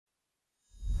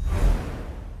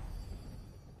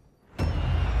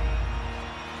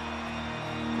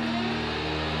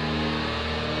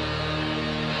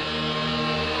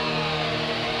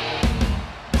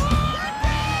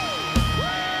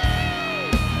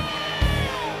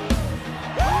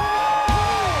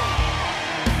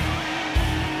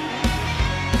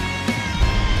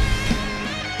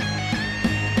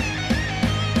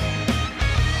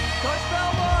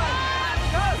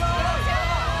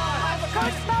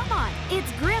It's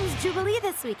Grimm's Jubilee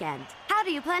this weekend. How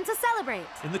do you plan to celebrate?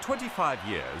 In the 25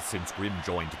 years since Grimm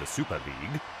joined the Super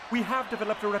League, we have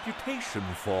developed a reputation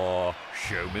for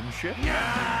showmanship.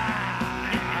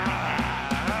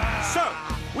 So,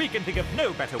 we can think of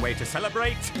no better way to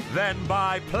celebrate than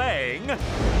by playing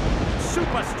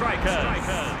Supa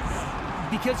Strikas.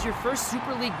 Because your first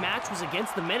Super League match was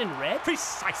against the men in red?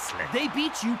 Precisely. They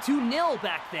beat you 2-0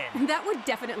 back then. That would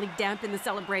definitely dampen the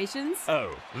celebrations.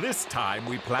 Oh, this time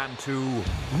we plan to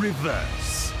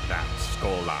reverse that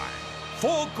scoreline.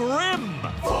 For Grimm!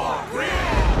 For Grimm!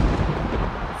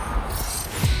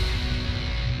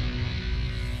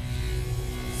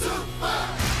 Supa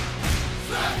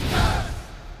Strikas!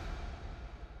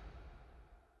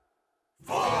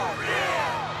 For Grimm!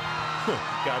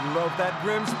 Gotta love that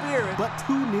Grimm spirit. But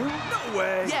 2-0? No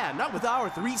way! Yeah, not with our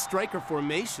 3-striker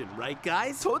formation, right,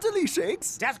 guys? Totally,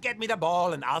 Shakes. Just get me the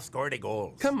ball and I'll score the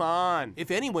goals. Come on.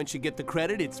 If anyone should get the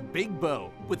credit, it's Big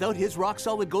Bo. Without his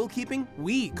rock-solid goalkeeping,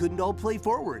 we couldn't all play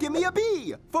forward. Give me a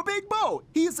B for Big Bo.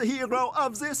 He's the hero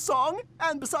of this song,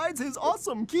 and besides his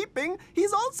awesome keeping,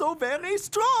 he's also very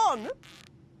strong.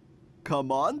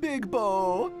 Come on, Big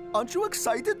Bo. Aren't you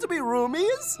excited to be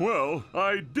roomies? Well,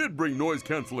 I did bring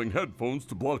noise-canceling headphones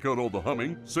to block out all the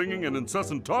humming, singing, and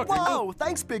incessant talking. Whoa,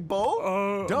 thanks, Big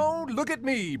Bo. Don't look at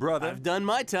me, brother. I've done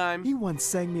my time. He once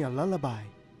sang me a lullaby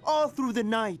all through the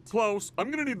night. Klaus,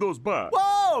 I'm gonna need those back.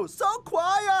 Whoa, so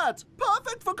quiet.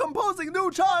 Perfect for composing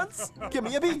new chants. Give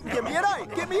me a B, give me an A,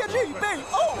 give me a G, B,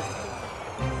 O.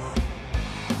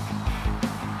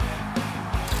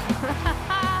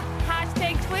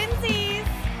 Hashtag twinsies.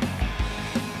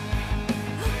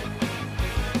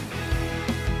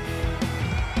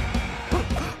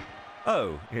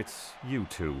 Oh, it's you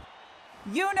two.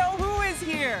 You know who is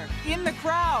here, in the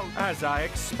crowd. As I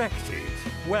expected.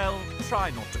 Well, try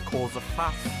not to cause a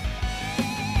fuss.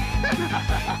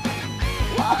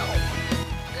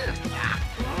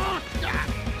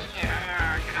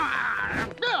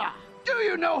 Do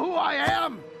you know who I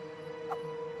am?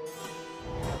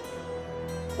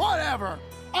 Whatever.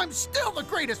 I'm still the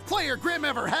greatest player Grimm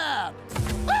ever had.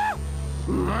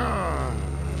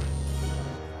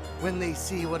 When they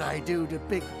see what I do to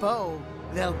Big Bo,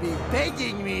 they'll be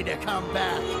begging me to come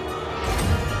back.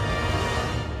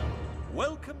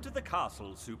 Welcome to the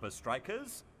castle, Supa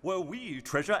Strikas, where we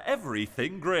treasure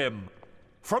everything Grimm.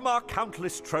 From our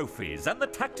countless trophies and the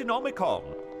Tactinomicon,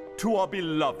 to our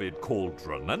beloved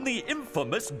Cauldron and the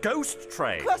infamous Ghost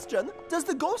Train. Question, does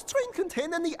the Ghost Train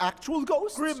contain any actual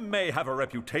ghosts? Grimm may have a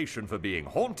reputation for being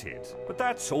haunted, but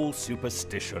that's all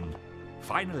superstition.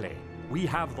 Finally, we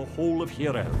have the Hall of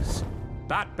Heroes.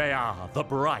 Batbear, the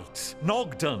bright.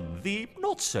 Nogden, the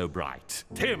not-so-bright.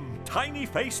 Tim,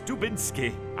 tiny-faced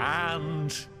Dubinsky.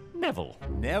 And Neville.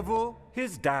 Neville?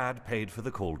 His dad paid for the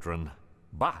Cauldron.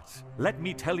 But let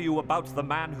me tell you about the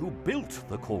man who built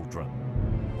the Cauldron.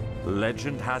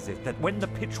 Legend has it that when the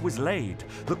pitch was laid,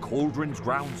 the Cauldron's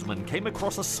groundsman came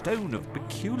across a stone of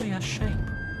peculiar shape.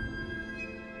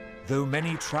 Though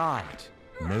many tried,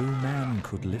 no man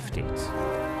could lift it.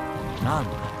 None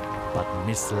but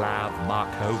Mislav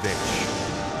Markovich.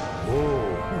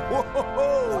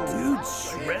 Whoa! Dude,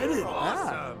 shredded.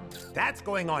 Awesome. That's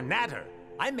going on Natter.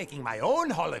 I'm making my own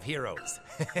Hall of Heroes.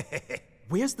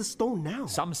 Where's the stone now?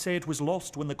 Some say it was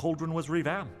lost when the Cauldron was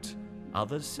revamped.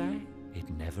 Others say it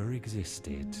never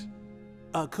existed.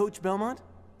 Coach Belmont,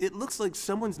 it looks like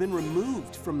someone's been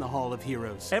removed from the Hall of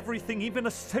Heroes. Everything even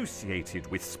associated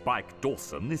with Spike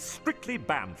Dawson is strictly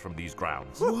banned from these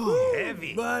grounds.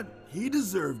 Heavy. But he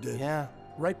deserved it. Yeah.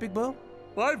 Right, Big Bo?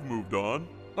 I've moved on.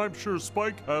 I'm sure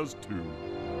Spike has too.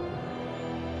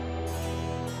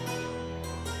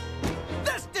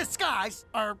 This disguise,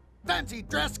 or fancy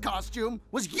dress costume,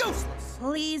 was useless.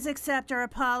 Please accept our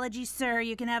apology, sir.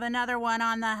 You can have another one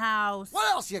on the house.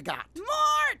 What else you got?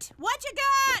 Mort! What you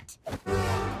got?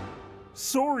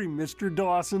 Sorry, Mr.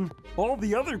 Dawson. All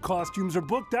the other costumes are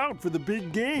booked out for the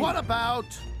big game. What about...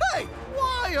 Hey,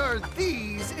 why are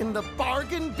these in the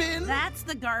bargain bin? That's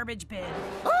the garbage bin.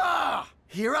 Ah!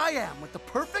 Here I am with the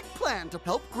perfect plan to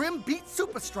help Grimm beat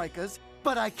Supa Strikas,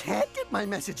 but I can't get my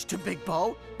message to Big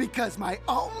Bo because my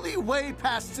only way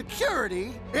past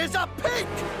security is a pink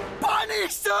bunny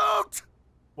suit!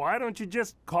 Why don't you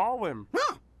just call him?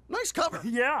 Huh, nice cover.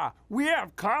 Yeah, we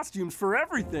have costumes for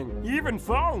everything, even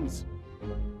phones.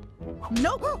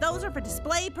 Nope, those are for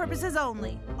display purposes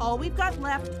only. All we've got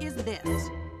left is this.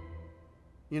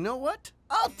 You know what?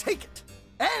 I'll take it.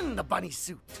 And the bunny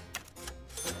suit.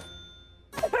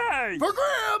 Hey! For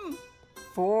Grimm!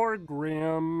 For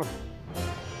Grimm.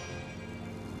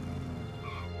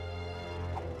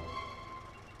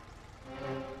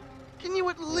 Can you you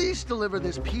at least deliver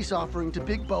this peace offering to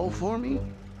Big Bo for me?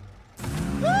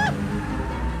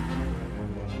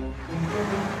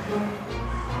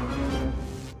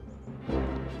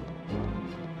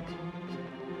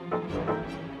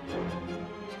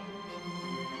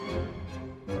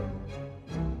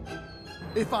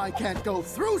 If I can't go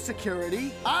through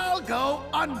security, I'll go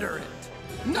under it.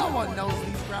 No one knows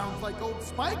these grounds like old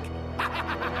Spike.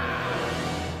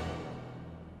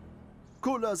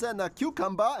 Cooler than a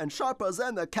cucumber and sharper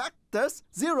than a cactus,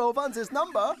 Zero wants his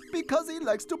number because he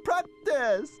likes to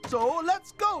practice. So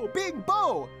let's go, Big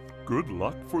Bo! Good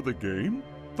luck for the game?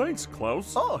 Thanks,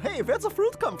 Klaus. Oh, hey, where'd the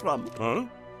fruit come from? Huh?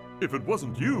 If it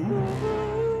wasn't you,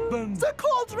 then... The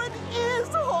cauldron is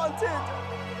haunted!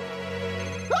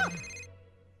 Ah!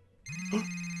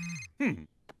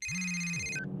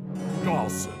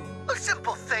 Dawson. A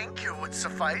simple thank you would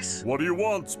suffice. What do you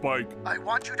want, Spike? I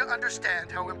want you to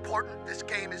understand how important this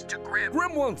game is to Grimm.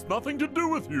 Grimm wants nothing to do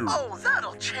with you. Oh,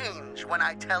 that'll change when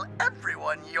I tell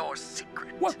everyone your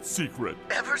secret. What secret?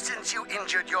 Ever since you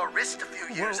injured your wrist a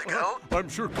few years ago... I'm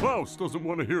sure Klaus doesn't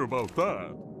want to hear about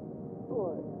that.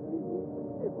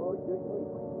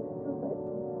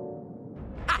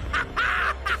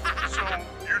 So,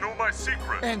 you know my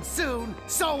secret? And soon,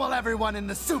 so will everyone in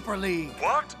the Super League.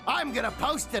 What? I'm gonna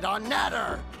post it on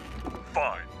Natter.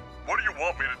 Fine. What do you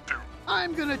want me to do?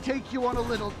 I'm gonna take you on a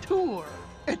little tour.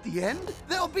 At the end,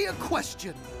 there'll be a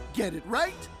question. Get it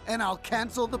right, and I'll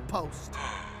cancel the post.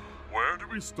 Where do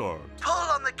we start? Pull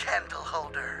on the candle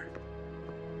holder.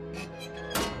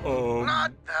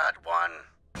 Not that one.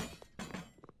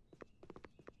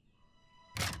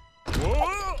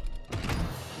 Whoa!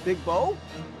 Big Bo?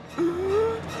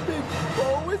 Big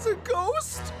Bo is a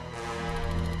ghost?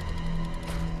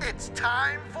 It's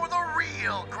time for the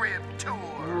real Grimm tour.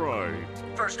 Right.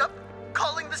 First up,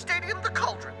 calling the stadium the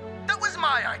Cauldron. That was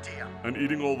my idea. And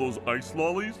eating all those ice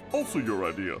lollies? Also your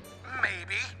idea.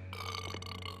 Maybe.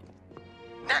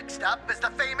 Next up is the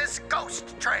famous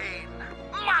ghost train.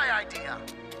 My idea.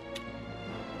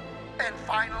 And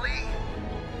finally,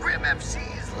 Grimm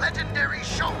FC's legendary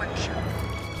showmanship.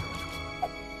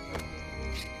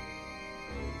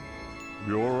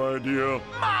 Your idea?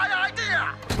 My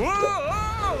idea!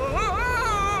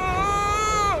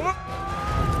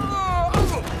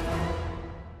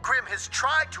 Grimm has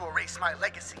tried to erase my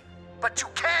legacy, but you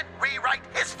can't rewrite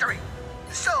history.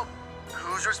 So,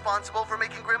 who's responsible for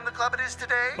making Grimm the club it is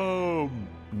today?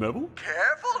 Neville?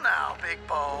 Careful now, Big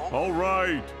Bo. All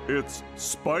right, it's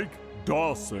Spike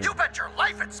Dawson. You bet your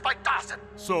life it's Spike Dawson.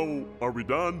 So, are we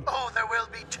done? Oh, there will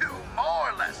be 2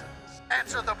 more lessons.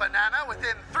 Answer the banana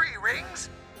within 3 rings,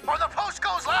 or the post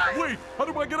goes live! Wait, how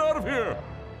do I get out of here?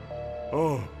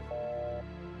 Oh.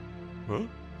 Huh?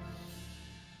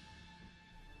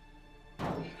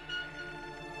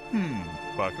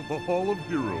 Back at the Hall of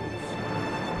Heroes.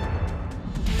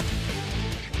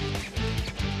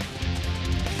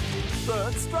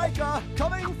 Third striker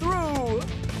coming through!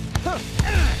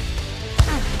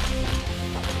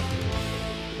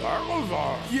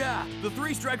 Yeah, the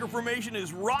 3-striker formation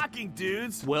is rocking,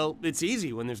 dudes. Well, it's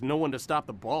easy when there's no one to stop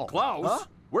the ball. Klaus, Huh?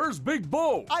 where's Big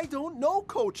Bo? I don't know,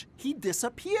 Coach. He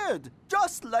disappeared,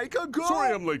 just like a ghost.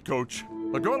 Sorry I'm late, Coach.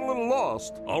 I got a little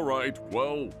lost. All right,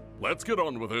 well, let's get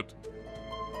on with it.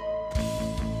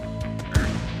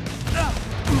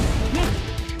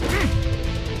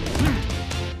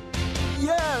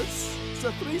 Yes! The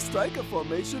 3-striker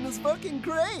formation is working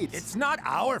great! It's not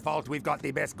our fault we've got the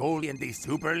best goalie in the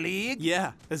Super League.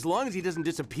 Yeah, as long as he doesn't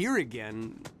disappear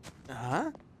again.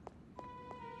 Huh?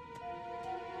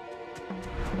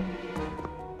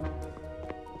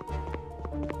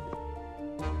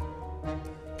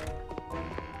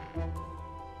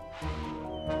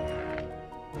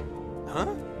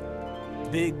 Huh?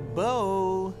 Big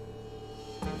Bo.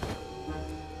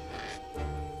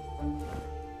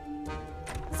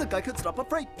 The guy could stop a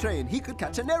freight train. He could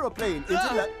catch an aeroplane into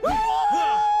the...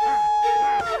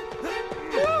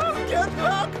 Get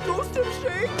back, Ghost of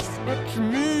Shakes! It's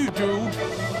me, dude.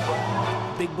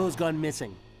 Big Bo's gone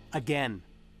missing. Again.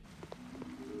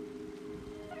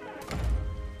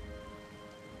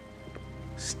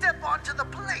 Step onto the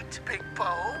plate, Big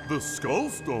Bo. The Skull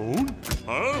Stone?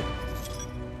 Huh?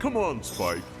 Come on,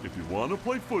 Spike. If you want to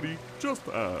play footy, just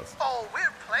ask. Oh,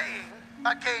 we're playing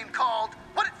a game called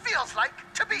What It Feels Like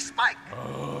to Be Spike.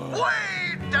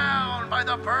 Weighed down by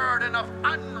the burden of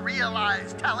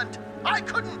unrealized talent, I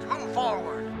couldn't move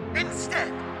forward.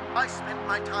 Instead, I spent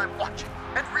my time watching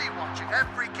and rewatching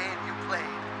every game you played.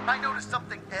 I noticed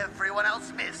something everyone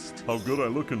else missed. How good I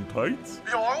look in tights?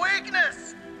 Your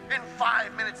weakness! In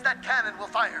 5 minutes, that cannon will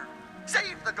fire.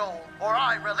 Save the goal, or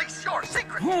I release your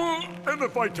secret. And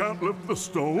if I can't lift the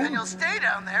stone? Then you'll stay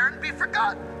down there and be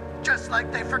forgotten, just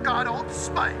like they forgot old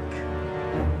Spike.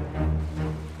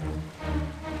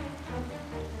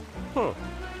 Huh.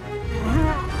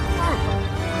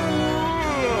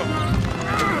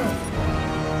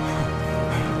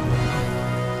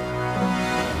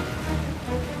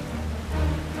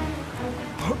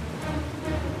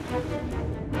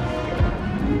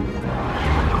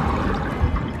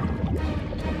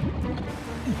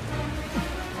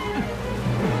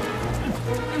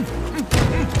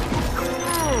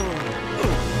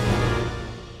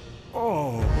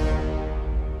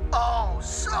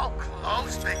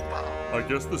 I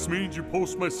guess this means you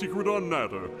post my secret on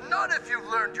Natter. Not if you've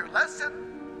learned your lesson.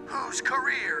 Whose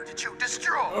career did you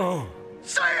destroy? Oh.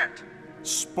 Say it!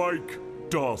 Spike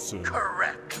Dawson.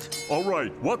 Correct. All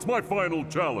right, what's my final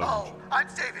challenge? Oh, I'm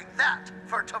saving that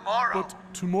for tomorrow. But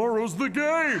tomorrow's the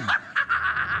game!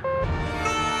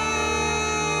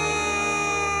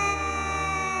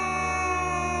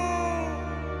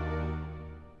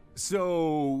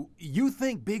 So, you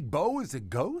think Big Bo is a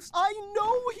ghost? I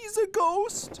know he's a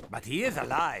ghost. But he is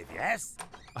alive, yes?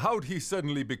 How'd he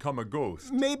suddenly become a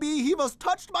ghost? Maybe he was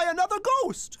touched by another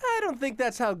ghost. I don't think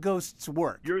that's how ghosts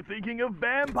work. You're thinking of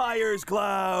vampires,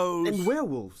 Klaus. And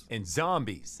werewolves. And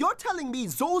zombies. You're telling me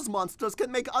those monsters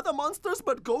can make other monsters,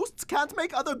 but ghosts can't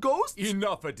make other ghosts?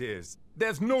 Enough it is.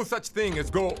 There's no such thing as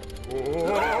ghost.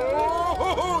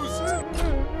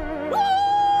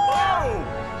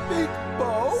 Big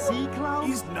Bo? See, Klaus?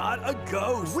 He's not a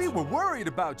ghost. We were worried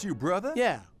about you, brother.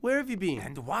 Yeah, where have you been?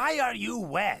 And why are you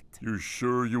wet? You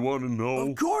sure you want to know?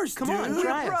 Of course, Come dude. on,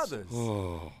 try We're us.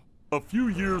 brothers. A few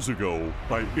years ago,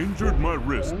 I injured my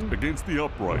wrist against the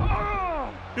upright.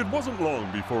 It wasn't long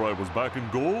before I was back in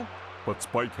goal, but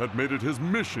Spike had made it his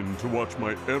mission to watch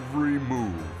my every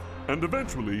move. And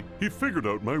eventually, he figured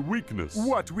out my weakness.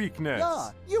 What weakness?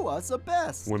 Yeah, you are the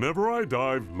best. Whenever I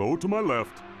dive low to my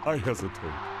left, I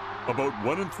hesitate. About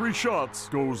 1 in 3 shots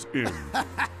goes in.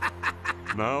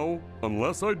 Now,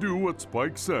 unless I do what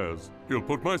Spike says, he'll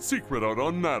put my secret out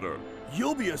on Natter.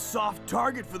 You'll be a soft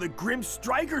target for the Grimm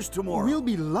Strikers tomorrow. We'll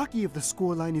be lucky if the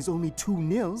scoreline is only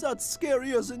 2-0. That's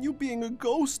scarier than you being a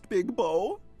ghost, Big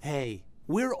Bo. Hey,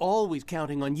 we're always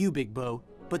counting on you, Big Bo.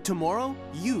 But tomorrow,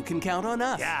 you can count on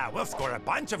us. Yeah, we'll score a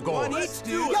bunch of goals. One each,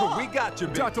 dude. Yeah. We got you,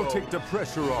 Big That'll take the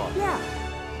pressure off. Yeah.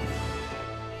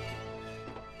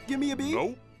 Give me a beat.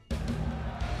 No?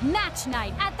 Match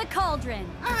night at the Cauldron.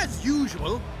 As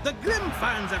usual, the Grimm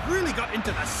fans have really got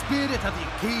into the spirit of the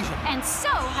occasion. And so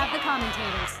have the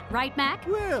commentators. Right, Mac?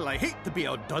 Well, I hate to be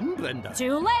outdone, Brenda.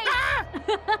 Too late.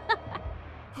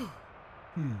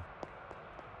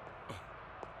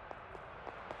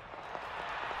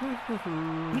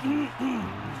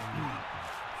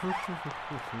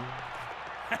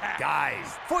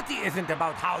 Guys, footy isn't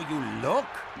about how you look.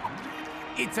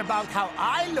 It's about how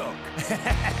I look.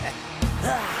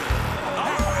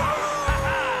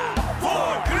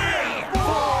 For Grimm!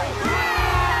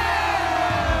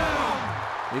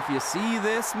 If you see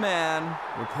this man,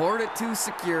 report it to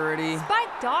security.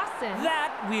 Spike Dawson.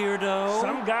 That weirdo.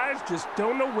 Some guys just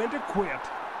don't know when to quit.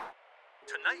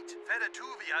 Tonight,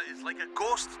 Veratuvia is like a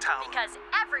ghost town. Because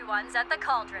everyone's at the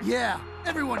Cauldron. Yeah,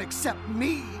 everyone except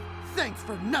me. Thanks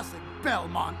for nothing,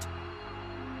 Belmont.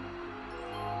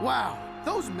 Wow,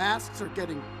 those masks are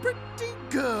getting pretty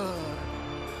good.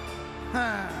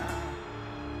 Huh.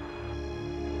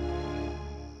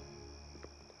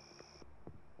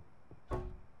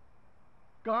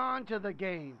 Gone to the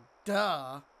game.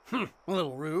 Duh. A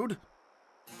little rude.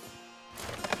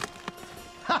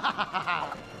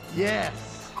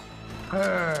 Yes.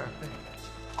 Perfect.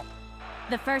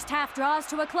 The first half draws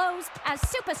to a close as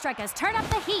Supa Strikas turn up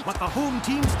the heat. But the home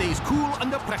team stays cool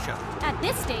under pressure. At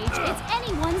this stage, it's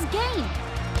anyone's game.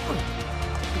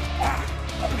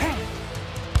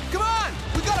 Come on!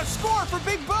 We gotta score for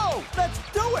Big Bo! Let's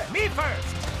do it! Me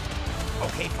first!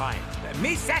 Okay, fine.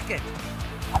 Me second!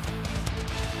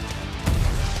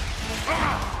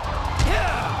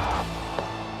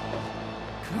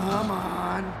 Come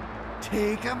on.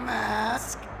 Take a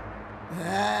mask.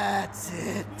 That's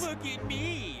it. Look at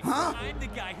me. Huh? I'm the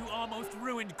guy who almost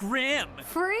ruined Grimm.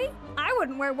 Free? I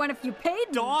wouldn't wear one if you paid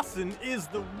me. Dawson is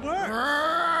the worst.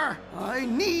 Grrr, I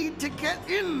need to get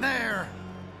in there.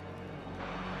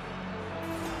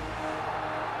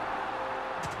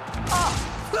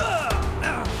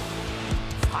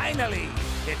 Finally,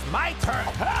 it's my turn.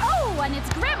 Oh, and it's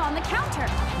Grimm on the counter.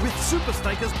 With Supa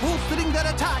Strikas bolstering their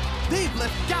attack, they've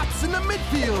left gaps in the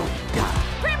midfield.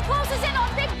 Grimm closes in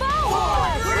on Big Bo.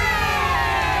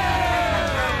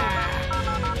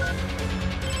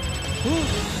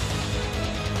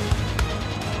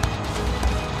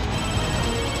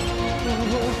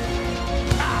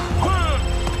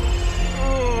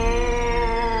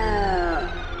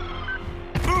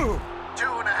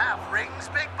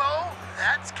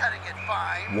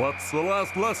 What's the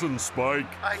last lesson, Spike?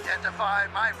 Identify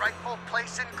my rightful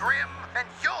place in Grimm, and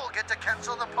you'll get to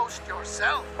cancel the post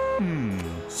yourself.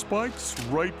 Spike's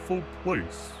rightful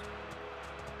place.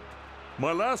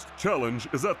 My last challenge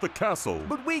is at the castle.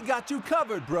 But we got you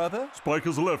covered, brother. Spike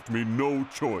has left me no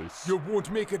choice. You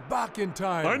won't make it back in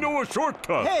time. I know a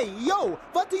shortcut. Hey, yo,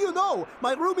 what do you know?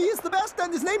 My roomie is the best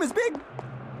and his name is Big.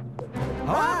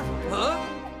 Huh?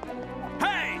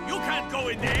 Hey, you can't go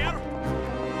in there!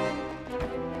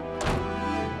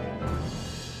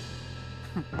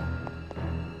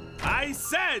 I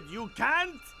said you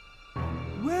can't!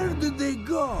 Where did they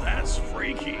go? That's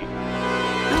freaky.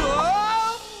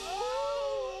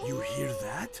 You hear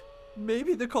that?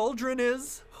 Maybe the cauldron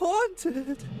is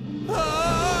haunted.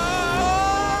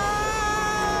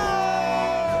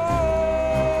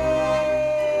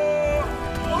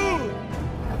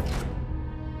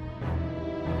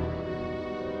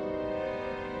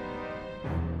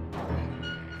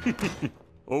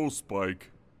 Oh, Spike,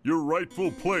 your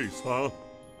rightful place, huh?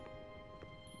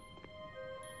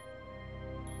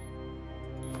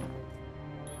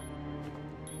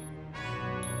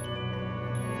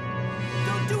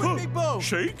 Big Bo!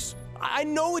 Shakes? I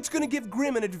know it's gonna give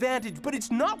Grimm an advantage, but it's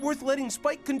not worth letting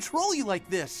Spike control you like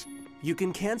this. You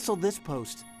can cancel this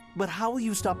post, but how will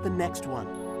you stop the next one?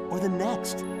 Or the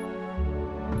next?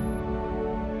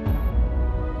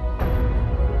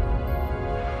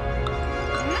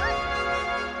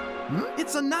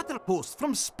 It's another post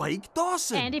from Spike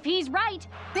Dawson. And if he's right,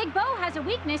 Big Bo has a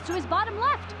weakness to his bottom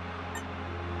left.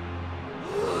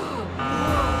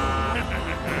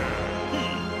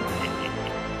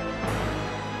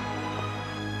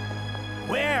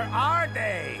 Where are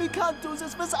they? We can't do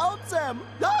this without them.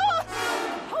 Ah!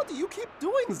 How do you keep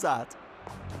doing that?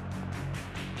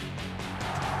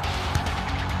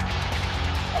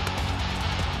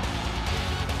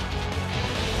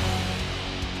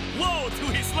 Low to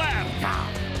his left!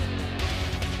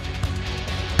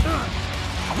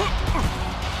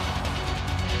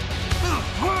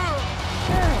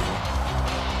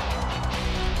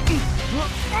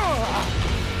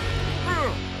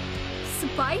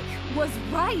 Spike was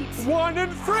right. 1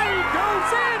 and 3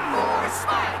 goes in! For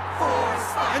Spike!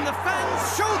 And the fans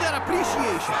show their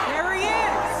appreciation. There he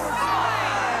is!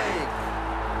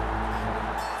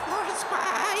 For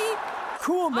Spike!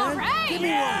 Cool, man. All right. Give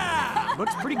me one.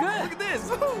 Looks pretty good. Look at this.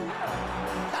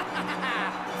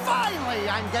 Finally,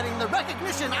 I'm getting the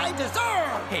recognition I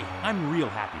deserve. Hey, I'm real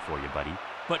happy for you, buddy.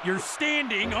 But you're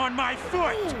standing on my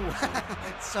foot!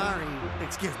 Sorry.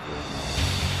 Excuse me.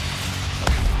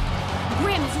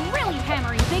 Grimm is really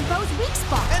hammering Big Bo's weak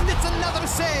spot. And it's another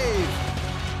save.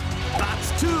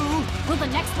 That's 2. Will the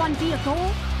next one be a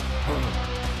goal?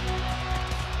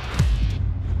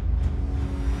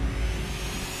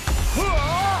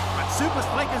 But Supa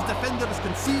Strikas defenders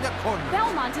concede a corner.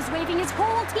 Belmont is waving his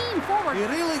whole team forward. He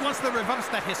really wants to reverse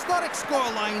the historic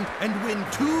scoreline and win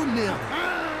 2-0.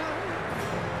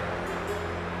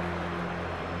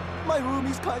 My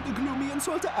roomie's kinda gloomy and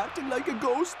sorta acting like a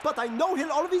ghost, but I know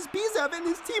he'll always be there when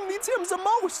his team needs him the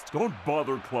most. Don't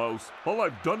bother, Klaus. All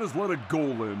I've done is let a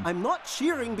goal in. I'm not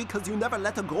cheering because you never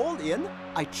let a goal in.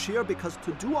 I cheer because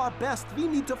to do our best, we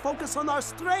need to focus on our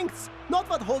strengths, not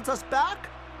what holds us back.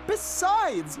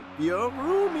 Besides, we're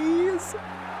roomies.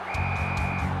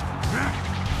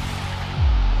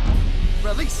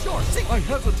 Release your seat. I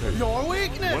hesitate. Your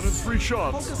weakness. 1 and 3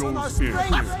 shots Focus on our goes in.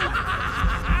 strengths.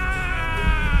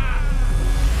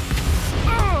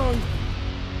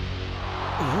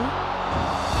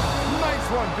 Nice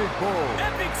one, Big Bo.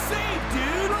 Epic save,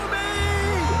 dude!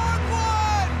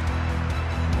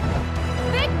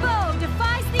 Big Bo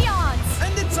defies the odds.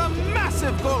 And it's a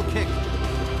massive goal kick.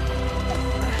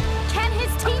 Can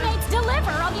his teammates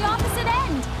deliver on the opposite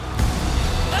end?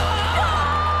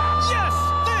 Yes,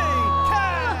 they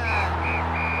can!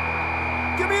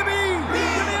 Give me a B!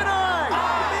 Give me an I!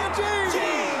 Give me a G!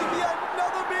 Give me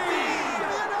another B! Give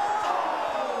me an O!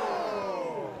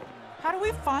 How do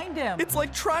we find him? It's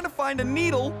like trying to find a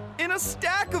needle in a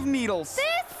stack of needles.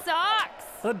 This sucks.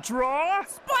 A draw?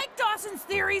 Spike Dawson's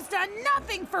theory's done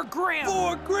nothing for Grimm.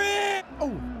 For Grimm!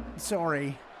 Oh,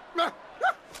 sorry. No,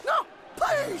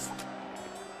 please!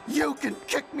 You can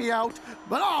kick me out,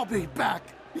 but I'll be back.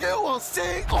 You will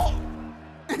see. Oh.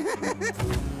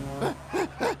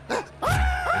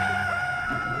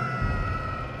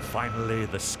 Finally,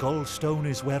 the skull stone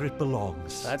is where it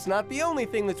belongs. That's not the only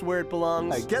thing that's where it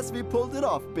belongs. I guess we pulled it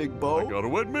off, Big Bo. I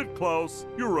gotta admit, Klaus,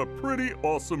 you're a pretty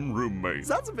awesome roommate.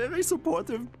 That's very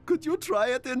supportive. Could you try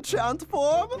it in chant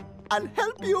form? I'll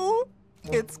help you.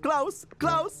 It's Klaus,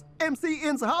 MC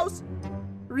in the house.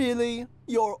 Really?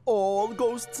 You're all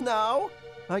ghosts now?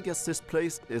 I guess this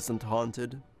place isn't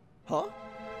haunted. Huh?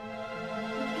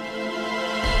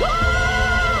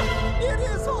 Ah! It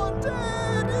is haunted!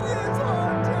 It is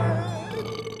haunted!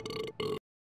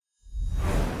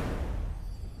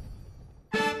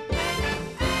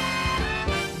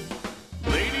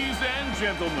 Ladies and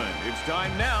gentlemen, it's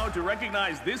time now to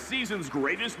recognize this season's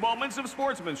greatest moments of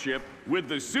sportsmanship with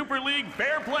the Super League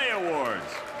Fair Play Awards.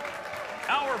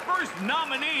 Our first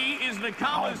nominee is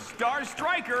Nakama's star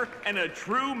striker and a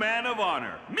true man of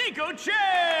honor, Miko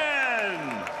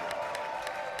Chen!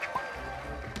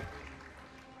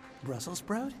 Brussels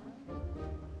sprout?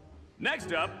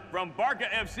 Next up, from Barca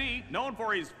FC, known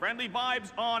for his friendly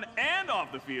vibes on and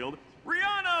off the field,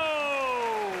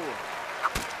 Riano!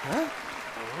 Huh?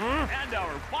 And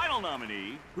our final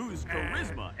nominee, whose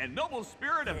charisma and noble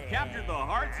spirit have captured the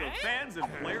hearts of fans and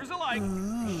players alike,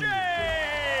 Shakes!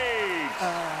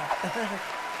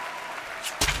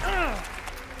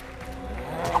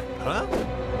 Huh?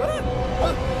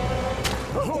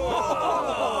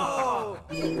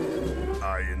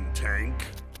 Iron Tank.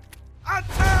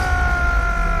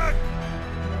 Attack!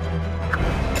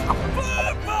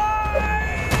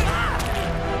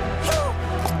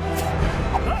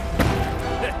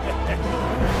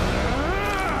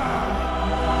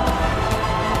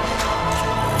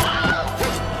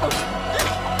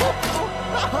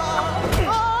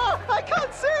 I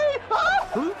can't see!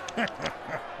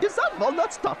 Is that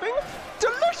walnut stuffing?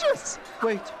 Delicious!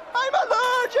 Wait, I'm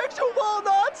allergic to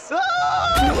walnuts!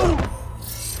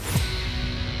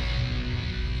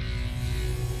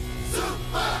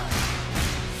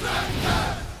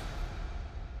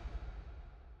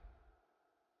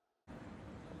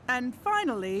 And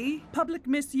finally, public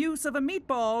misuse of a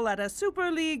meatball at a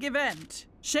Super League event.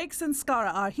 Shakes and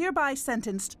Skara are hereby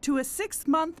sentenced to a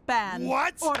 6-month ban.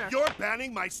 What? Order. You're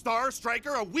banning my star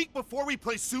striker a week before we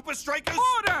play Supa Strikas?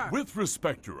 Order! With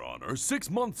respect, Your Honor, 6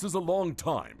 months is a long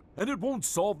time, and it won't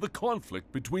solve the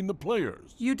conflict between the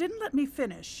players. You didn't let me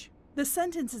finish. The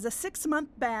sentence is a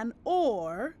 6-month ban,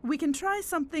 or we can try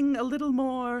something a little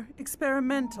more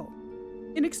experimental.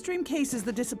 In extreme cases,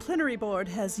 the disciplinary board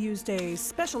has used a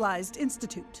specialized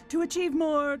institute to achieve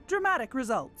more dramatic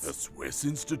results. The Swiss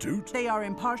Institute? They are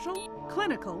impartial,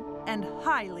 clinical, and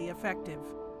highly effective.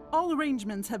 All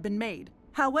arrangements have been made.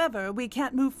 However, we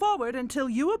can't move forward until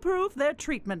you approve their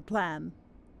treatment plan.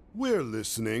 We're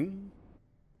listening.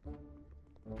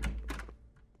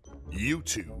 You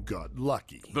two got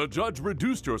lucky. The judge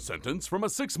reduced your sentence from a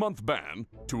 6-month ban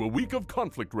to a week of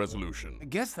conflict resolution. I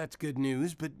guess that's good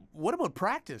news, but what about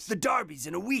practice? The derby's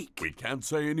in a week. We can't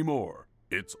say anymore.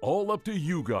 It's all up to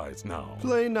you guys now.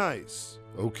 Play nice,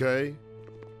 okay?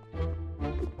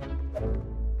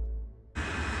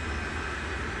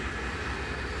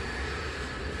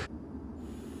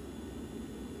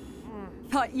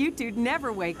 Thought you two'd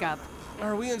never wake up.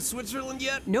 Are we in Switzerland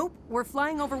yet? Nope, we're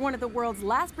flying over one of the world's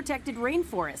last protected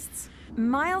rainforests.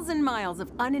 Miles and miles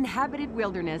of uninhabited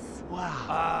wilderness.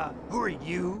 Wow. Who are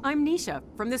you? I'm Nisha,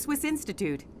 from the Swiss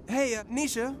Institute. Hey,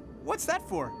 Nisha, what's that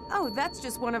for? Oh, that's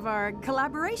just one of our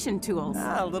collaboration tools.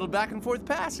 Ah, a little back and forth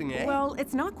passing, eh? Well,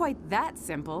 it's not quite that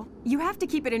simple. You have to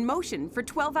keep it in motion for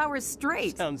 12 hours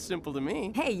straight. Sounds simple to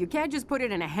me. Hey, you can't just put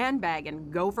it in a handbag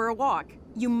and go for a walk.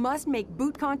 You must make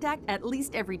boot contact at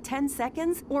least every 10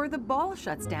 seconds or the ball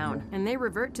shuts down and they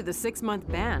revert to the 6-month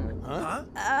ban. Huh?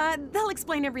 They'll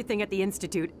explain everything at the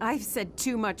Institute. I've said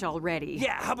too much already.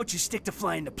 Yeah, how about you stick to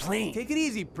flying the plane? Take it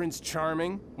easy, Prince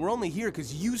Charming. We're only here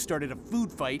because you started a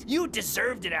food fight. You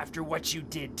deserved it after what you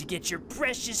did to get your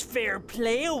precious Fair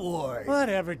Play Award.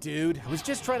 Whatever, dude. I was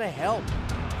just trying to help.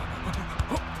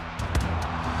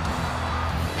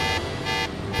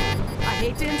 I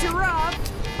hate to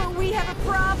interrupt, but we have a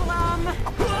problem.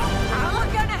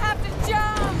 We're gonna have to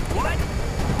jump. What?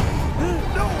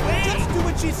 No way! Just do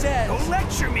what she says. Don't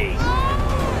lecture me.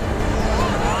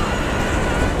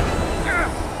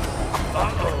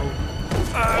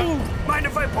 Mind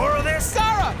if I borrow this?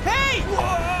 Sarah, hey!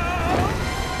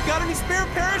 Whoa! Got any spare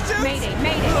parachutes? Mayday,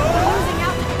 mayday. We're losing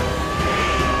altitude.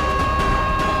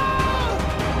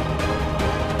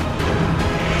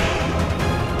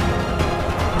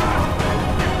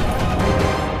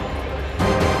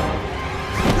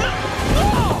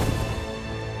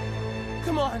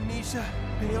 Come on, Nisha.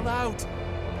 Bail out.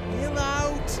 Bail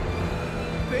out.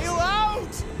 Bail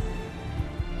out!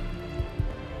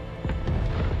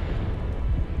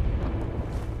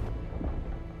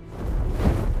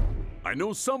 I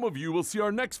know some of you will see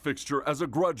our next fixture as a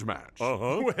grudge match.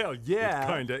 Well, yeah. It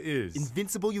kinda is.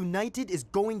 Invincible United is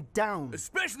going down.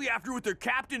 Especially after what their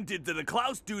captain did to the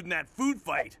Klaus dude in that food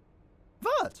fight.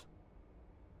 What?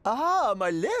 Ah,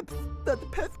 my lips! That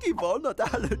pesky walnut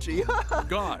allergy.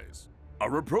 Guys,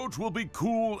 our approach will be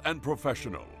cool and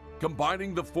professional,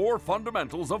 combining the 4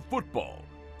 fundamentals of football: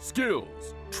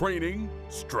 skills, training,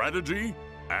 strategy,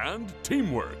 and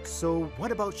teamwork. So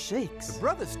what about Shakes? The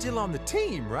brother's still on the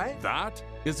team, right? That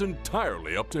is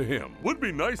entirely up to him. Would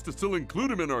be nice to still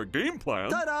include him in our game plan.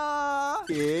 Ta-da!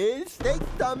 It's steak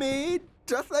dummy,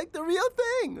 just like the real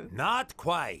thing. Not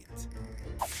quite.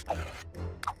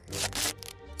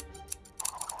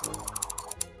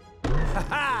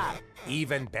 Ha-ha!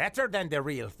 Even better than the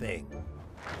real thing.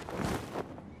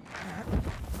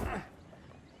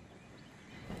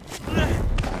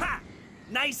 Ha!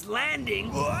 Nice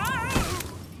landing.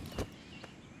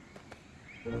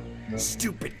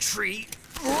 Stupid tree.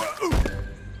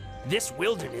 This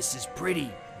wilderness is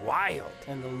pretty wild.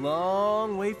 And a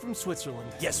long way from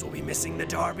Switzerland. Guess we'll be missing the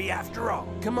derby after all.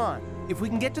 Come on, if we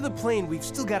can get to the plane, we've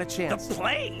still got a chance. The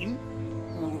plane?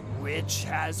 Which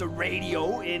has a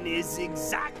radio and is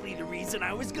exactly the reason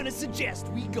I was gonna suggest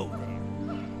we go there.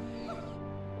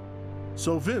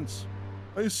 So, Vince,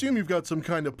 I assume you've got some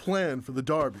kind of plan for the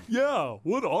derby. Yeah,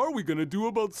 what are we gonna do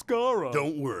about Skara?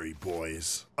 Don't worry,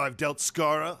 boys. I've dealt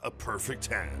Skara a perfect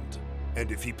hand.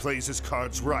 And if he plays his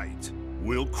cards right,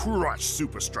 we'll crush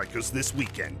Supa Strikas this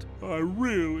weekend. I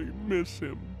really miss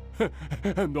him.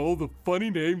 And all the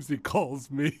funny names he calls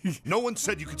me. No one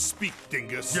said you could speak,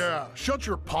 dingus. Yeah, shut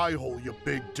your pie hole, you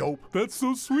big dope. That's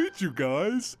so sweet, you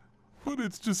guys. But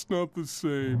it's just not the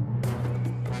same.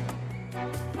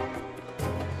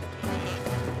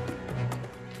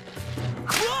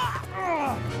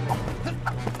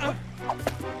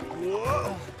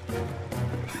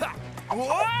 Whoa!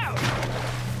 Whoa!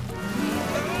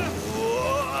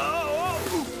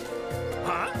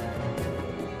 Huh?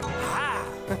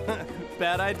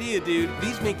 Bad idea, dude.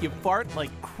 These make you fart like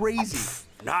crazy.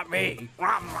 Not me.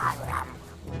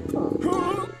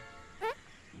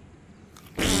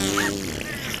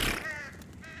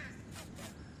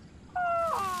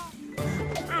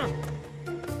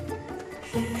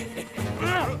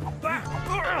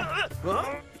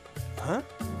 Huh?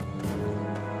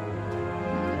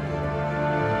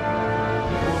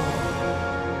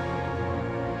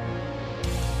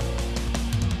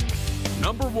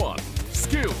 Number 1,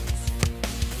 skills.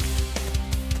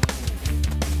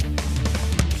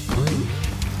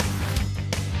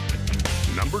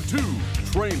 Number 2,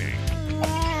 training.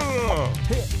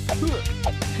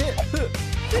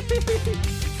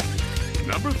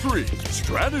 Number 3,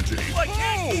 strategy. I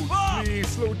can't keep up! Please,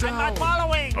 slow down. I'm not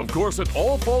following! Of course, it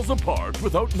all falls apart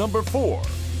without number 4,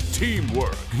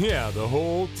 teamwork. Yeah, the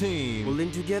whole team.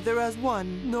 Pulling together as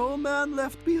one, no man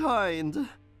left behind.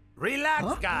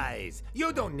 Relax, guys.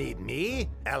 You don't need me.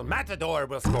 Alma-mater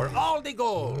will score all the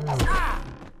goals. Ah!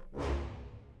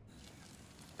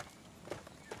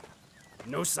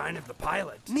 No sign of the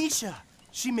pilot. Nisha,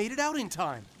 she made it out in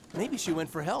time. Maybe she went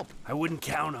for help. I wouldn't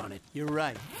count on it. You're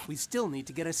right. We still need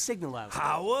to get a signal out.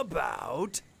 How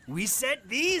about we set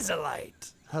these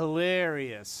alight?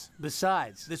 Hilarious.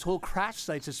 Besides, this whole crash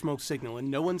site's a smoke signal and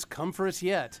no one's come for us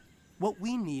yet. What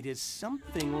we need is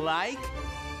something like...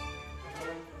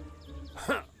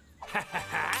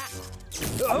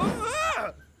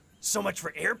 So much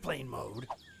for airplane mode.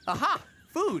 Aha!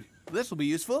 Food! This'll be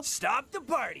useful. Stop the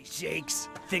party, Shakes.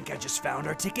 Think I just found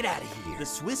our ticket out of here. The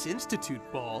Swiss Institute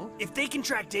ball? If they can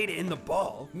track data in the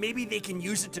ball, maybe they can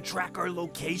use it to track our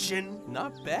location.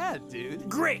 Not bad, dude.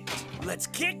 Great! Let's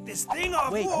kick this thing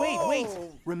off. Wait.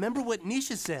 Remember what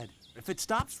Nisha said. If it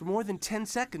stops for more than 10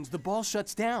 seconds, the ball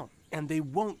shuts down. And they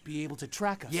won't be able to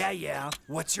track us. Yeah.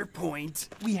 What's your point?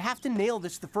 We have to nail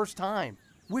this the first time.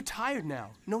 We're tired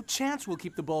now. No chance we'll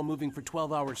keep the ball moving for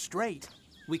 12 hours straight.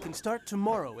 We can start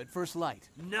tomorrow at first light.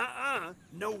 Nuh-uh.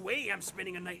 No way I'm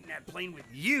spending a night in that plane with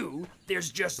you. There's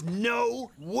just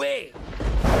no way.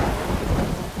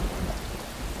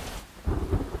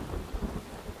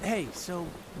 Hey, so,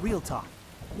 real talk.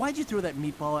 Why'd you throw that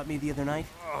meatball at me the other night?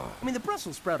 I mean, the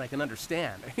Brussels sprout I can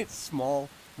understand. It's small,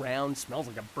 round, smells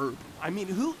like a burp. I mean,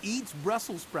 who eats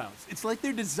Brussels sprouts? It's like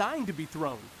they're designed to be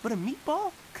thrown. But a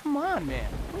meatball? Come on, man.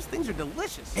 Those things are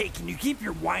delicious. Hey, can you keep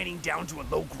your whining down to a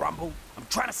low grumble? I'm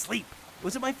trying to sleep.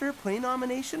 Was it my fair play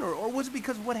nomination, or was it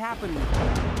because of what happened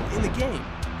in the game?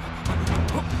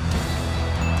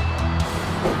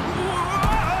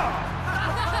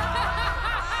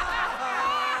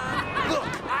 Look,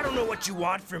 I don't know what you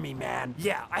want from me, man.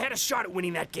 Yeah, I had a shot at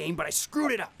winning that game, but I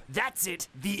screwed it up. That's it,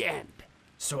 the end.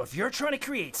 So if you're trying to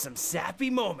create some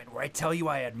sappy moment where I tell you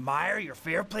I admire your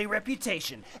fair play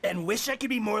reputation and wish I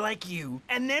could be more like you,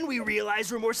 and then we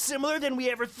realize we're more similar than we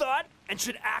ever thought and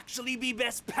should actually be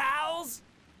best pals,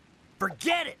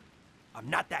 forget it. I'm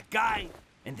not that guy,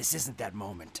 and this isn't that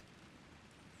moment.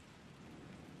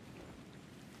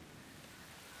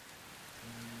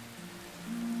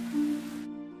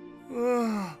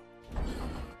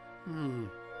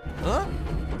 Huh?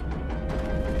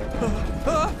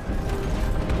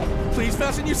 Please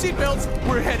fasten your seatbelts.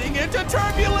 We're heading into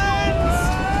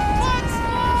turbulence!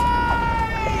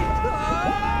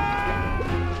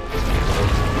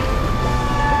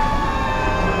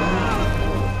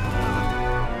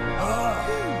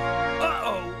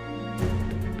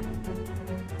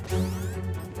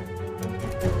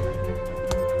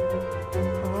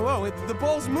 The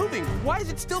ball's moving. Why is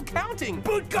it still counting?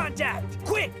 Boot contact!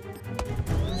 Quick!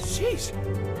 Jeez.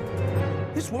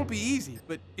 This won't be easy,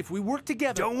 but if we work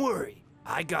together... Don't worry.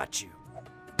 I got you.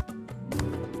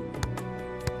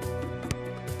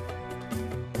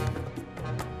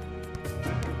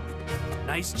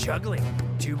 Nice juggling.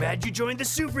 Too bad you joined the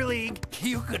Super League.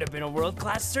 You could have been a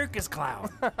world-class circus clown.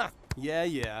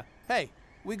 Yeah. Hey,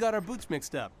 we got our boots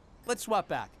mixed up. Let's swap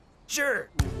back. Sure.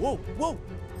 Whoa.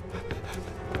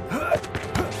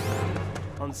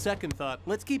 On second thought,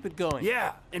 let's keep it going.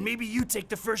 Yeah, and maybe you take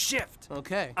the first shift.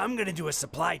 Okay. I'm gonna do a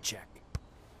supply check.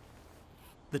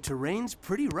 The terrain's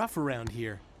pretty rough around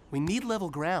here. We need level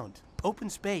ground, open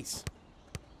space.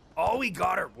 All we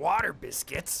got are water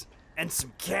biscuits and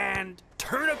some canned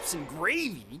turnips and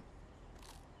gravy.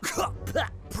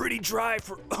 Pretty dry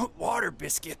for water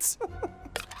biscuits.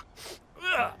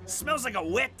 Ugh, smells like a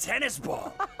wet tennis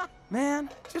ball. Man,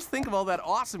 just think of all that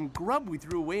awesome grub we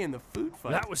threw away in the food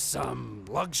fight. That was some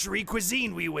luxury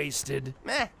cuisine we wasted.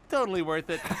 Meh, totally worth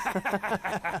it.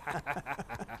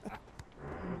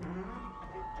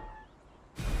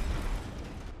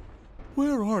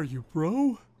 Where are you,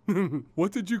 bro?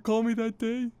 What did you call me that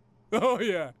day? Oh,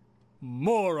 yeah.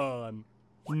 Moron.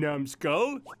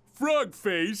 Numbskull.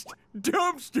 Frog-faced.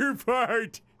 Dumpster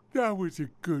fart. That was a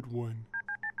good one.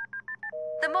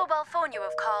 The mobile phone you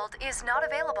have called is not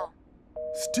available.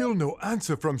 Still no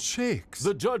answer from Shakes.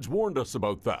 The judge warned us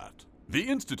about that. The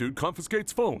Institute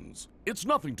confiscates phones. It's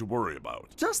nothing to worry about.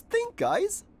 Just think,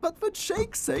 guys. But with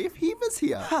Shake's safe, he was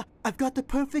here. Ha! I've got the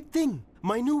perfect thing.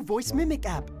 My new voice mimic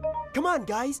app. Come on,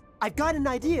 guys. I've got an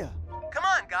idea. Come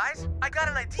on, guys. I got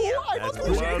an idea. That's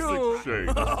classic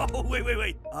Shake. Oh,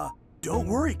 wait. Don't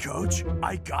worry, Coach.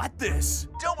 I got this.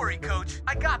 Don't worry, Coach.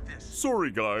 I got this.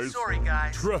 Sorry, guys.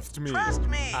 Trust me. Trust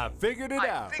me. I figured it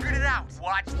out. Figured it out.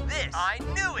 Watch this. I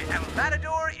knew it.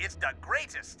 Alma-mater is the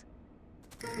greatest.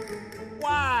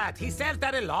 What? He says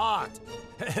that a lot.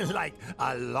 Like,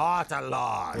 a lot.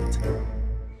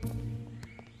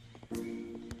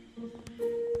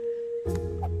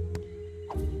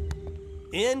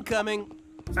 Incoming.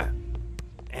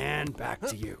 And back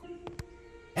to you.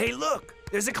 Hey, look!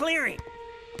 There's a clearing!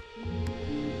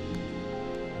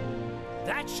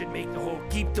 That should make the whole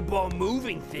keep the ball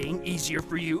moving thing easier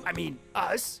for you. I mean,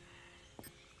 us.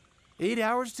 8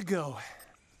 hours to go.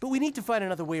 But we need to find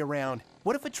another way around.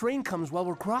 What if a train comes while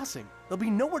we're crossing? There'll be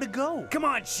nowhere to go. Come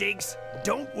on, Shakes.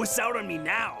 Don't wuss out on me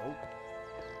now.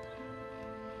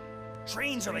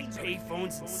 Trains are like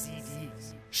payphones and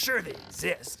CDs. Sure, they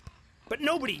exist, but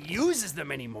nobody uses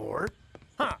them anymore.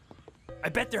 Huh. I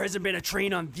bet there hasn't been a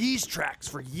train on these tracks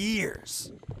for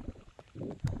years.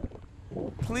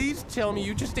 Please tell me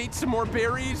you just ate some more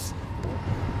berries.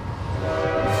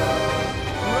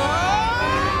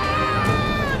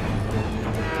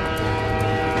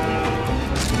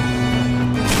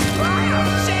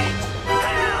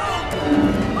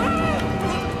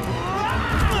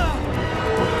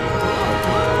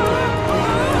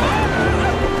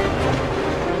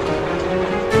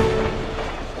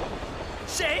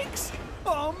 Shakes?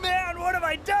 Oh man, what have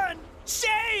I done?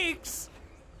 Shakes!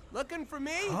 Looking for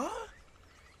me? Huh?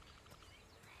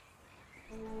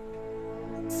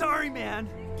 Sorry, man.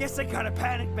 Guess I kinda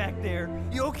panicked back there.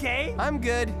 You okay? I'm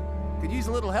good. Could use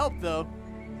a little help, though.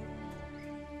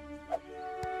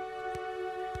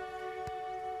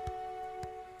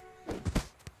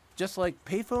 Just like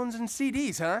payphones and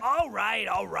CDs, huh? All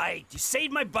right. You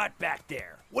saved my butt back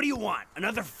there. What do you want?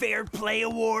 Another Fair Play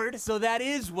award? So that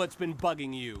is what's been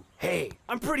bugging you. Hey,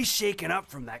 I'm pretty shaken up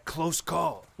from that close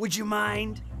call. Would you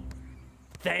mind?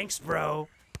 Thanks, bro.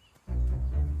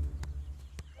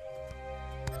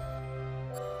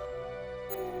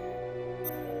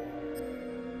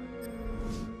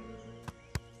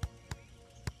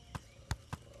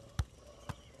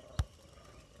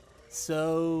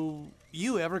 So,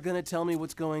 you ever gonna tell me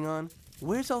what's going on?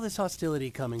 Where's all this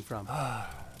hostility coming from?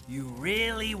 You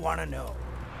really want to know?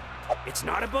 It's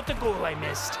not about the goal I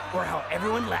missed or how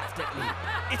everyone laughed at me.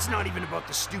 It's not even about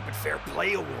the stupid Fair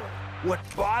Play award. What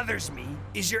bothers me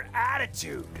is your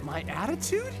attitude. My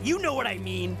attitude? You know what I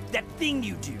mean. That thing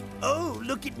you do. Oh,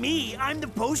 look at me. I'm the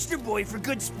poster boy for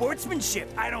good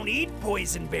sportsmanship. I don't eat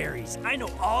poison berries. I know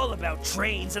all about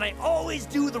trains, and I always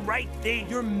do the right thing.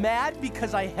 You're mad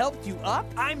because I helped you up?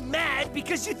 I'm mad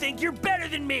because you think you're better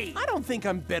than me. I don't think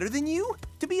I'm better than you.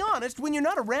 To be honest, when you're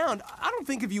not around, I don't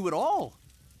think of you at all.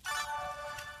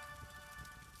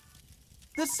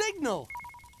 The signal.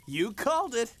 You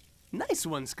called it. Nice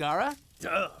one, Skara.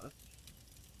 Duh.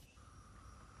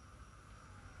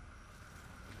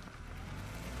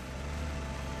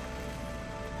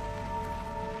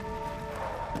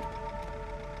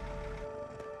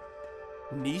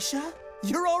 Nisha?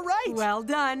 You're all right. Well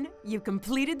done. You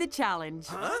completed the challenge.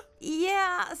 Huh?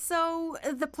 Yeah, so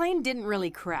the plane didn't really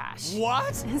crash.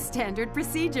 What? Standard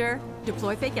procedure.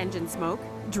 Deploy fake engine smoke,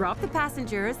 drop the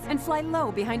passengers, and fly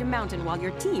low behind a mountain while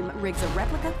your team rigs a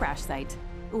replica crash site.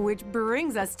 Which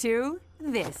brings us to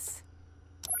this.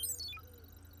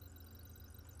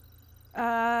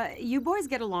 You boys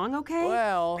get along okay?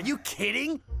 Well... Are you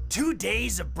kidding? 2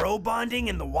 days of bro bonding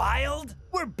in the wild?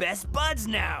 We're best buds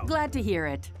now. Glad to hear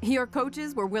it. Your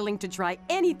coaches were willing to try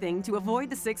anything to avoid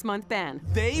the 6-month ban.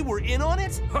 They were in on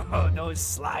it? Oh, those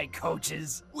sly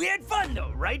coaches. We had fun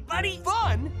though, right, buddy?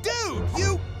 Fun?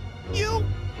 Dude, you...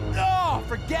 Oh,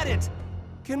 forget it.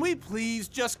 Can we please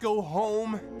just go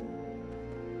home?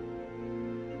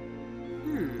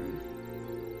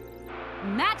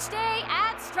 Match day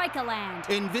at Strikaland.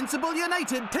 Invincible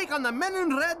United take on the men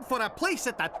in red for a place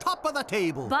at the top of the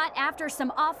table. But after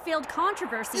some off-field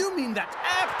controversy... You mean that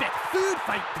epic food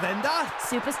fight, Brenda?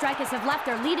 Supa Strikas have left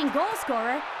their leading goal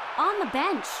scorer on the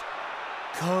bench.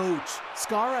 Coach,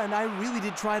 Skara and I really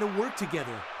did try to work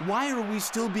together. Why are we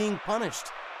still being punished?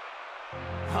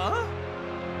 Huh?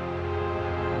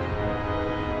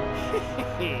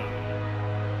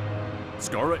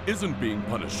 Skara isn't being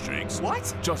punished, Shakes.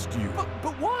 What? Just you.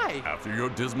 But why? After your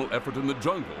dismal effort in the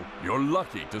jungle, you're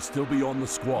lucky to still be on the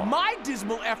squad. My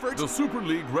dismal effort? The Super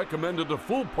League recommended a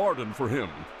full pardon for him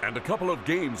and a couple of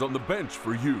games on the bench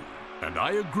for you. And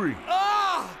I agree.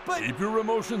 But... Keep your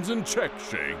emotions in check,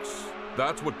 Shakes.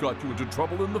 That's what got you into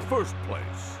trouble in the first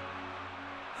place.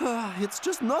 It's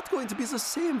just not going to be the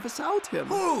same without him.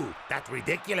 Who? That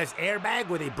ridiculous airbag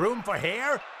with a broom for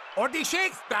hair? Or the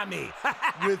Shakes dummy?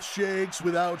 With Shakes,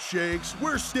 without Shakes,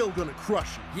 we're still gonna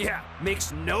crush you. Yeah,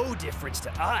 makes no difference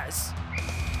to us.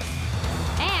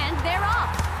 And they're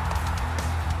off.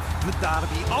 The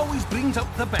derby always brings out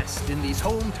the best in these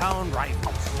hometown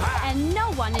rivals. And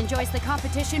no one enjoys the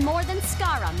competition more than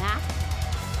Skara, Matt.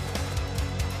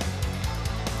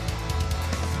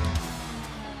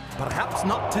 Perhaps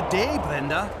not today,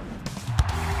 Brenda.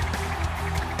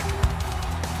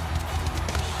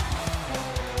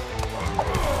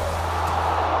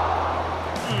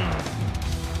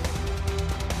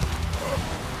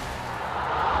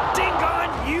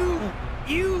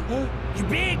 You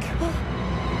big!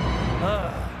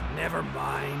 Never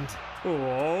mind.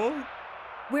 Oh.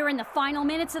 We're in the final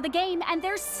minutes of the game, and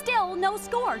there's still no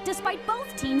score, despite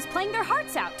both teams playing their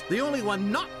hearts out. The only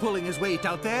one not pulling his weight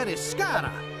out there is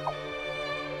Skara.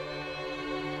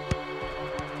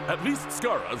 At least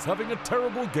Skara's having a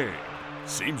terrible game.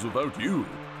 Seems without you,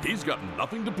 he's got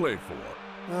nothing to play for.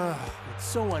 It's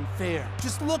so unfair.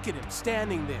 Just look at him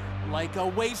standing there, like a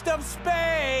waste of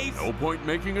space! No point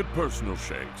making it personal,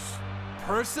 Shakes.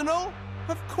 Personal?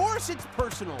 Of course it's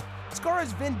personal.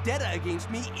 Skara's vendetta against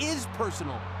me is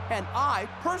personal. And I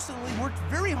personally worked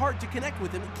very hard to connect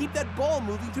with him and keep that ball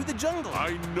moving through the jungle.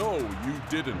 I know you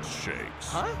didn't, Shakes.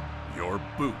 Huh? Your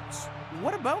boots.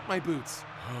 What about my boots?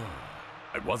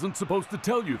 I wasn't supposed to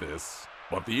tell you this,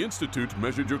 but the Institute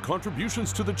measured your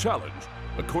contributions to the challenge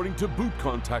according to boot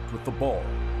contact with the ball.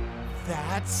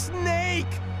 That snake!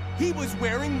 He was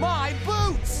wearing my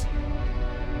boots!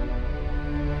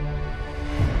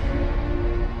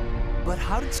 But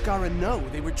how did Skara know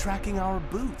they were tracking our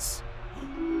boots?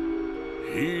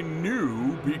 He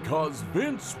knew because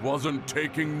Vince wasn't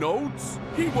taking notes.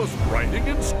 He was writing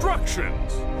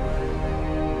instructions.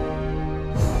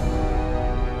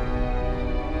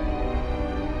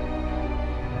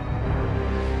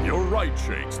 You're right,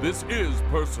 Shakes. This is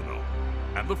personal.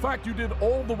 And the fact you did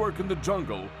all the work in the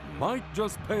jungle might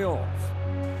just pay off.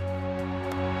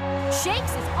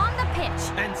 Shakes is on the pitch.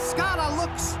 And Skara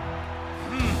looks...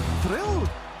 thrilled.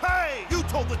 Hey! You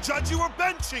told the judge you were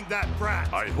benching that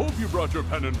brat! I hope you brought your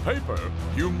pen and paper.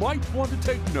 You might want to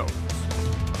take notes.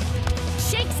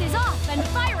 Shakes is off and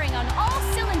firing on all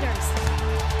cylinders.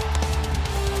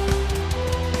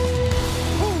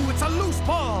 Ooh, it's a loose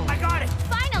ball! I got it!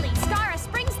 Finally, Skara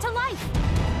springs to life.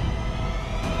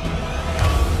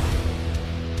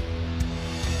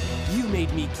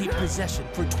 made me keep possession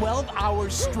for 12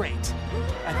 hours straight.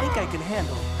 I think I can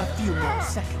handle a few more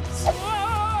seconds.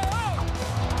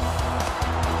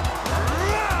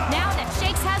 Now that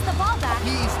Shakes has the ball back,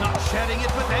 He's not sharing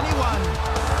it with anyone.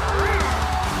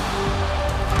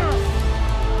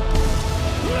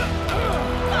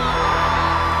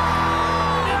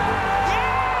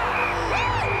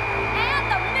 and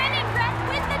the men in red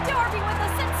win the derby with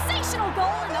a sensational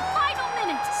goal in the final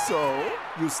minute. So,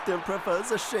 you still prefer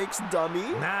the Shakes dummy?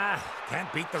 Nah,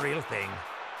 can't beat the real thing.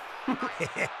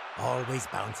 Always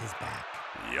bounces back.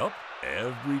 Yup,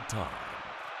 every time.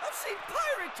 I've seen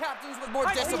pirate captains with more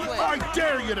discipline. I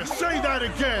dare you to say that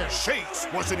again! Shakes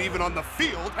wasn't even on the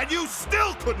field, and you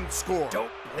still couldn't score!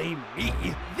 Don't blame me.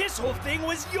 This whole thing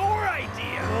was your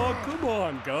idea. Oh, come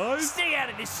on, guys. Stay out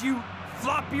of this, you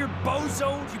flop-eared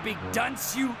bozos, you big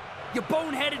dunce, you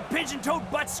bone-headed, pigeon-toed,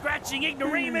 butt-scratching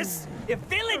ignoramus. If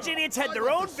village idiots had their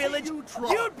own village,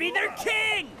 you'd be their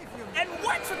king! And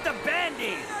what's with the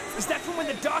Band-Aid? Is that from when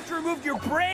the doctor removed your brain?